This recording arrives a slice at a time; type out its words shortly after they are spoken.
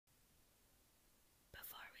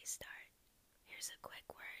here's a quick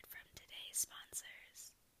word from today's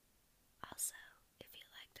sponsors. Also, if you'd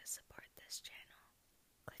like to support this channel,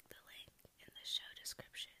 click the link in the show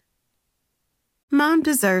description. Mom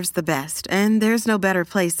deserves the best, and there's no better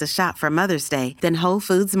place to shop for Mother's Day than Whole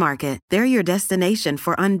Foods Market. They're your destination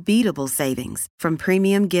for unbeatable savings, from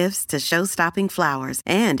premium gifts to show-stopping flowers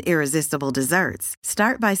and irresistible desserts.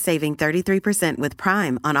 Start by saving 33% with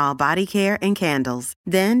Prime on all body care and candles.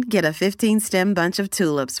 Then get a 15-stem bunch of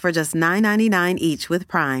tulips for just $9.99 each with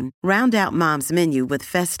Prime. Round out Mom's menu with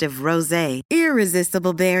festive rosé,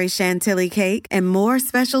 irresistible berry chantilly cake, and more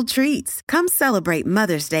special treats. Come celebrate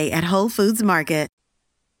Mother's Day at Whole Foods Market.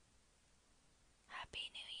 Happy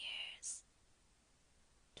New Year's!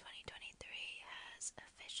 2023 has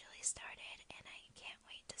officially started, and I can't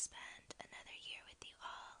wait to spend another year with you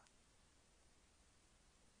all.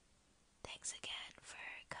 Thanks again for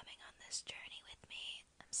coming on this journey with me.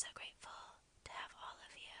 I'm so grateful to have all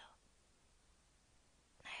of you.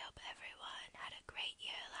 And I hope everyone had a great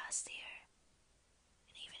year last year.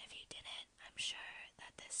 And even if you didn't, I'm sure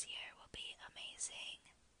that this year will be amazing.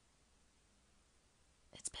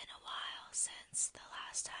 It's been a while since the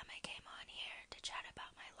last time I came on here to chat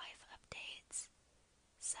about my life updates,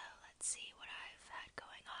 so let's see what I've had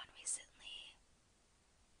going on recently.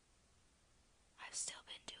 I've still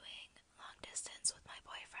been doing long distance with my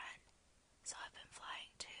boyfriend, so I've been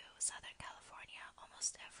flying to Southern California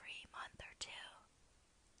almost every month or two.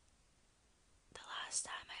 The last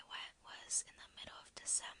time I went was in the middle of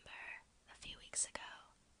December, a few weeks ago.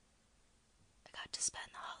 I got to spend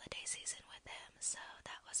the holiday season with him, so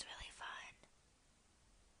that was really fun.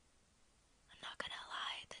 I'm not gonna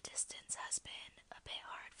lie, the distance has been a bit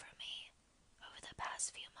hard for me over the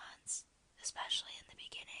past few months, especially in the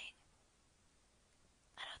beginning.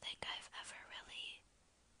 I don't think I've ever really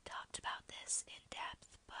talked about this in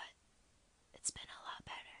depth, but it's been a lot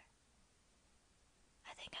better.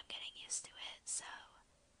 I think I'm getting used to it, so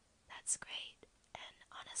that's great, and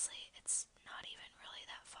honestly, it's not even really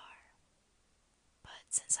that far. But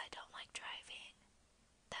since I don't like driving,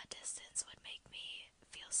 that distance would make me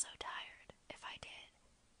feel so tired if I did.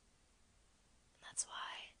 And that's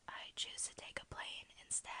why I choose to take a plane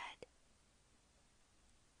instead.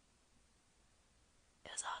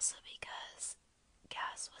 It was also because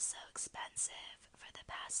gas was so expensive for the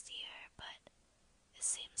past year, but it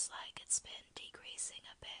seems like it's been decreasing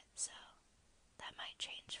a bit, so that might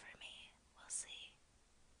change for me. We'll see.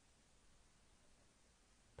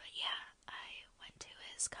 But yeah, I went to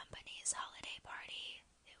his company's holiday party.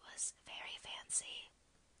 It was very fancy.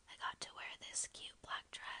 I got to wear this cute black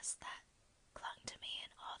dress that clung to me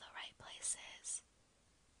in all the right places.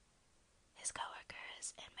 His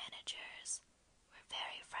coworkers and managers were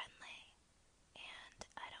very friendly, and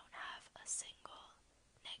I don't have a single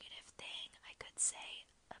negative thing I could say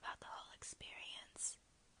about the whole experience.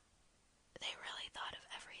 They really thought of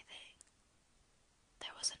everything.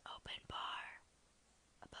 There was an open bar,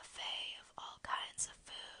 a buffet of all kinds of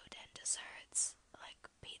food and desserts like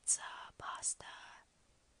pizza, pasta,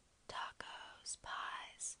 tacos,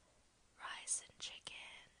 pies, rice and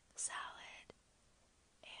chicken, salad,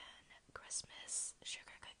 and Christmas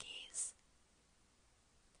sugar cookies.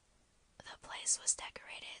 The place was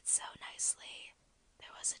decorated so nicely.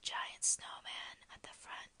 There was a giant snowman at the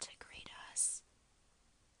front to greet us.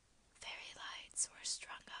 Fairy lights were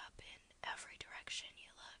strung up in every direction you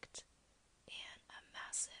looked, and a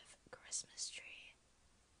massive Christmas tree,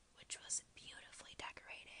 which was beautifully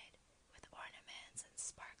decorated with ornaments and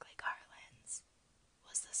sparkly garlands,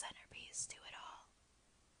 was the centerpiece to it all.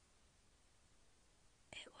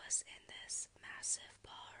 It was in this massive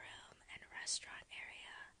ballroom and restaurant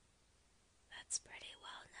area that's pretty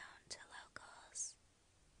well known to locals.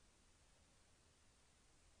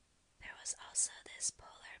 There was also this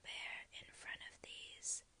polar bear in front of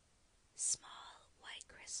these small white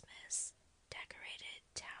Christmas decorated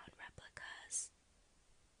town replicas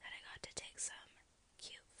that I got to take some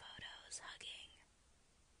cute photos hugging.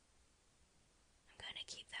 I'm gonna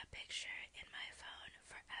keep that picture in my phone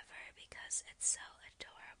forever because it's so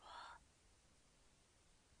adorable.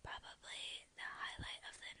 Probably the highlight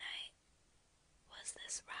of the night was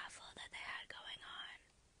this raffle that they had going on.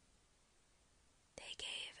 They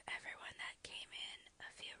gave everyone that came in a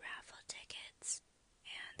few raffle tickets,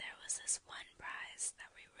 and there was this one prize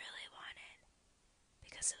that we really wanted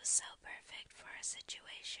because it was so perfect for our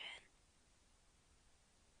situation.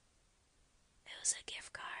 It was a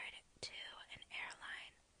gift card to an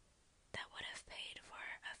airline that would have paid for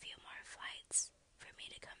a few more flights for me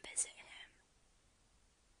to come visit him.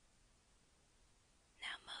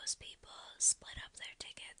 Now most people split up their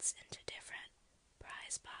tickets into different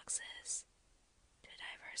prize boxes to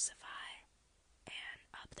diversify, and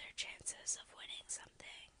up their chances of winning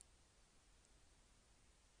something.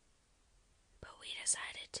 But we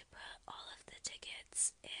decided to put all of the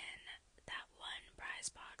tickets in that one prize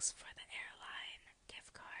box for the airline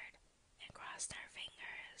gift card and crossed our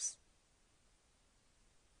fingers.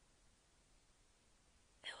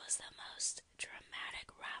 It was the most dramatic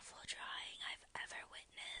raffle drawing I've ever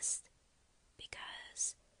witnessed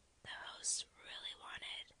because the host really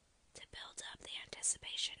wanted to build up the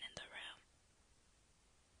anticipation in the room.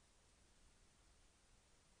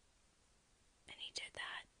 And he did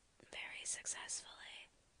that very successfully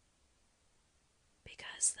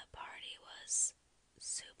because the party was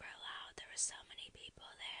super loud. There were so many people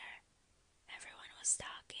there. Everyone was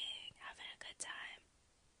talking, having a good time.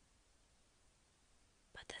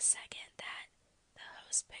 But the second that the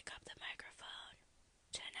host picked up the microphone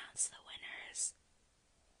to announce the winners,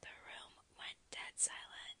 the room went dead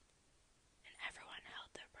silent and everyone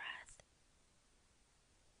held their breath.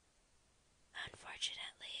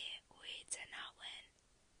 Unfortunately, we did not win,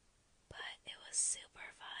 but it was super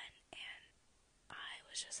fun and I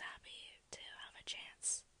was just happy to have a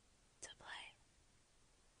chance to play.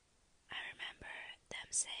 I remember them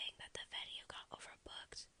saying that the venue got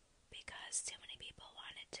overbooked because too many people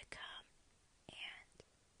wanted to come, and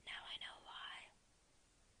now I know why.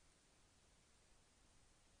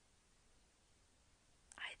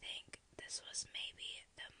 I think this was maybe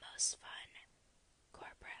the most fun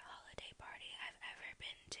corporate holiday party I've ever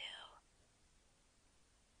been to.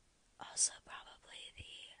 Also probably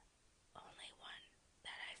the only one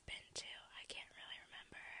that I've been to. I can't really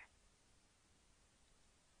remember.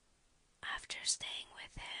 After staying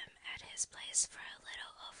with him at his place for a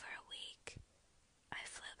little over a week, I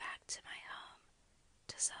flew back to my home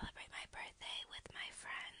to celebrate my birthday with my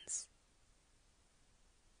friends.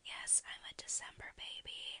 Yes, I'm a December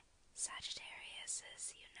baby.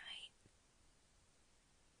 Sagittariuses unite.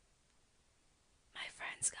 My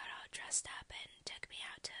friends got all dressed up and took me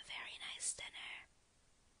out to a very nice dinner.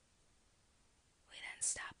 We then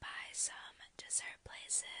stopped by some dessert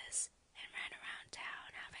places and ran around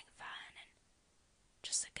town having fun and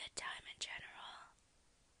just a good time in general.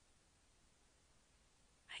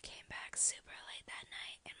 I came back super late that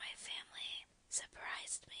night and my family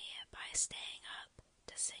surprised me by staying up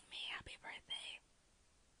to sing me happy birthday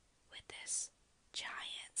with this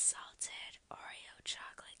giant salted Oreo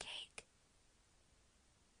chocolate cake.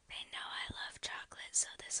 They know I love chocolate, so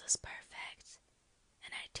this was perfect,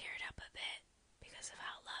 and I teared up a bit because of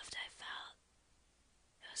how loved I felt.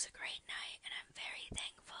 It was a great night, and I'm very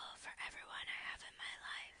thankful for everyone I have in my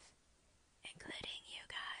life, including you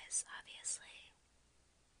guys, obviously.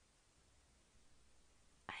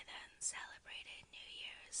 I then celebrated New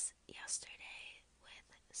Year's yesterday with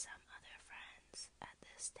some other friends at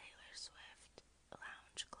this Taylor Swift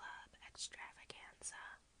lounge club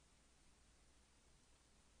extravaganza.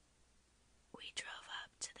 We drove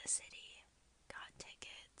up to the city, got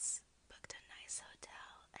tickets, booked a nice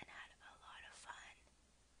hotel, and had a lot of fun.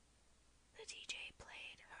 The DJ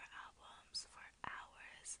played her albums for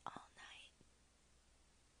hours all night.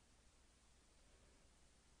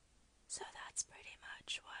 So that's pretty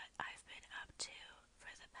much what I've been up to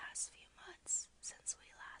for the past few months since we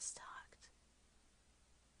last talked.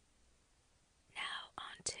 Now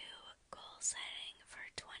on to goal setting for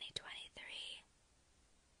 2023.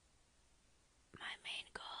 My main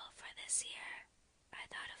goal for this year, I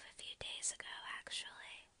thought of a few days ago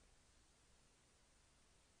actually.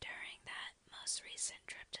 During that most recent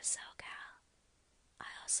trip to SoCal, I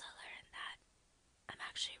also learned that I'm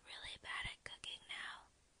actually really bad at cooking now.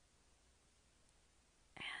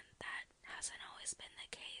 And that hasn't always been the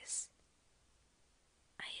case.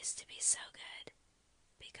 I used to be so good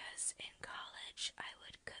because in college I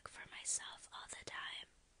would cook for myself all the time.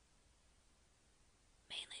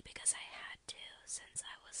 Mainly because I had to since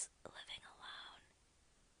I was living alone.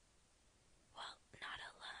 Well, not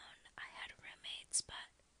alone. I had roommates, but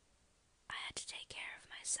I had to take care of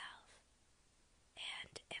myself.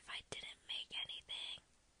 And if I didn't make anything,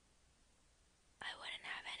 I wouldn't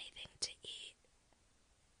have anything to eat.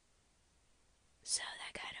 So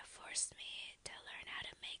that kind of forced me to learn how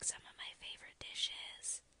to make some of my favorite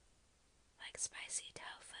dishes, like spicy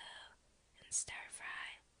tofu and stir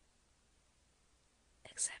fry.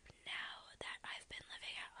 Except now that I've been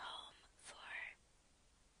living at home for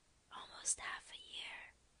almost half a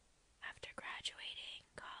year after graduating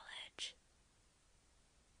college,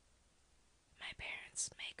 my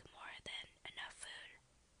parents make more than enough food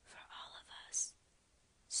for all of us,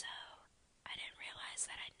 so I didn't realize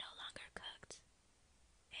that I no longer cooked,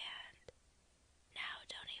 and now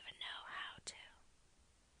don't even know how to.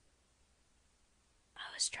 I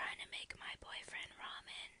was was trying to make my boyfriend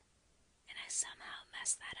ramen, and I somehow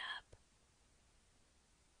messed that up.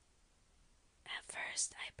 At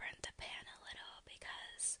first, I burnt the pan a little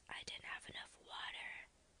because I didn't have enough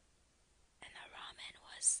water, and the ramen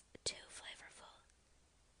was too flavorful.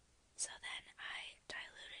 So then I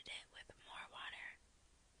diluted it with more water,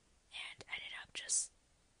 and ended up just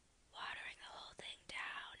watering the whole thing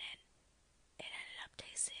down, and it ended up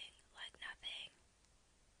tasting like nothing.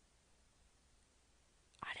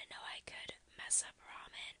 I didn't know I could mess up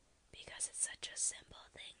ramen because it's such a simple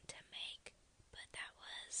thing to make, but that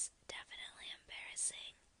was definitely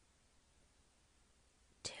embarrassing.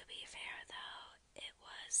 To be fair though, it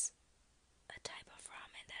was a type of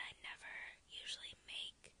ramen that I never usually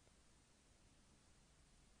make.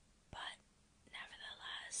 But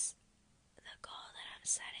nevertheless, the goal that I'm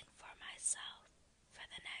setting for myself for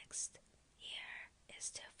the next year is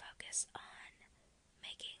to focus on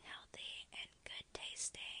making healthy and good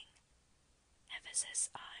tasting, emphasis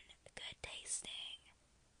on good tasting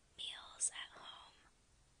meals at home.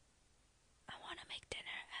 I want to make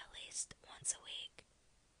dinner at least once a week,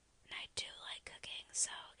 and I do like cooking,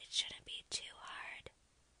 so it shouldn't be too hard.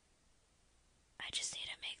 I just need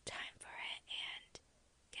to make time for it and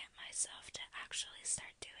get myself to actually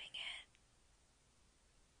start doing it.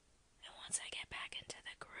 And once I get back into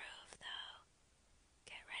the groove, though,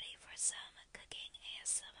 get ready for some cooking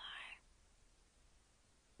ASMR.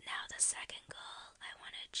 Now the second goal I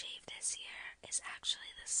want to achieve this year is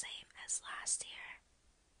actually the same as last year.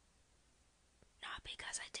 Not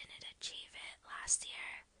because I didn't achieve it last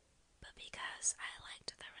year, but because I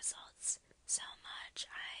liked the results so much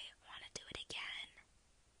I want to do it again.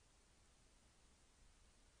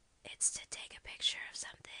 It's to take a picture of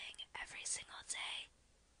something every single day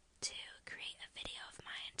to create a video of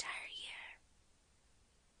my entire year,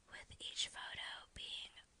 with each photo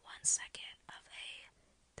being 1 second of a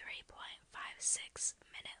 3.56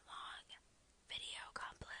 minute long video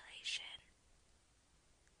compilation.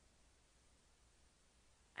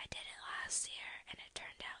 I did it last year and it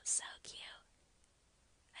turned out so cute.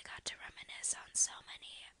 I got to reminisce on so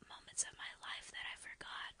many moments of my life that I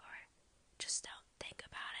forgot or just don't think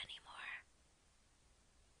about anymore.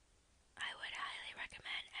 I would highly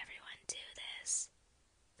recommend everyone do this.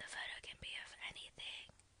 The photo can be of anything.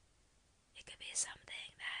 It could be something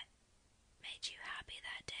that made you happy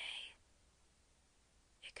that day.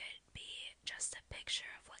 It could be just a picture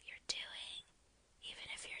of what you're doing, even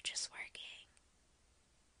if you're just working.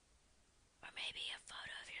 Or maybe a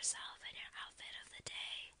photo of yourself in your outfit of the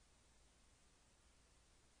day.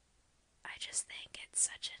 I just think it's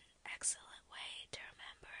such an excellent way to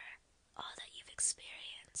remember all that you've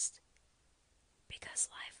experienced, because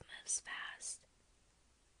life moves fast,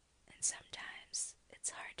 and sometimes it's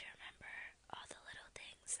hard to remember all the little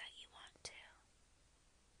things that you want to.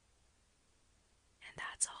 And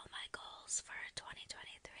that's all my goals for 2023.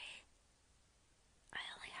 I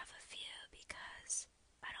only have a few because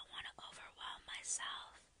I don't want to overwhelm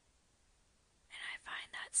myself, and I find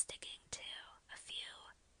that sticking to a few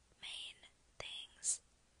main things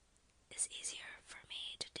is easier for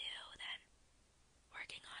me to do than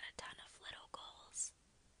working on a ton of little goals.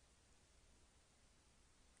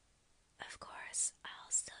 Of course,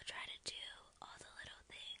 I'll still try to do all the little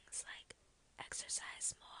things like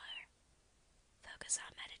exercise more, focus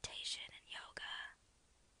on meditation and yoga,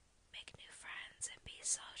 make new friends and be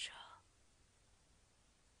social.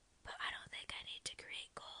 But I don't think I need to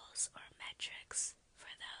create goals or metrics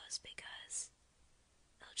for those because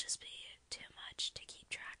it'll just be too much to keep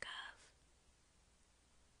track of.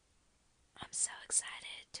 I'm so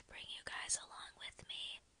excited to bring you guys along with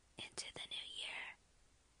me into the new year,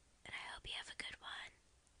 and I hope you have a good one.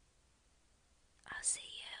 I'll see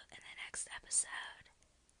you in the next episode.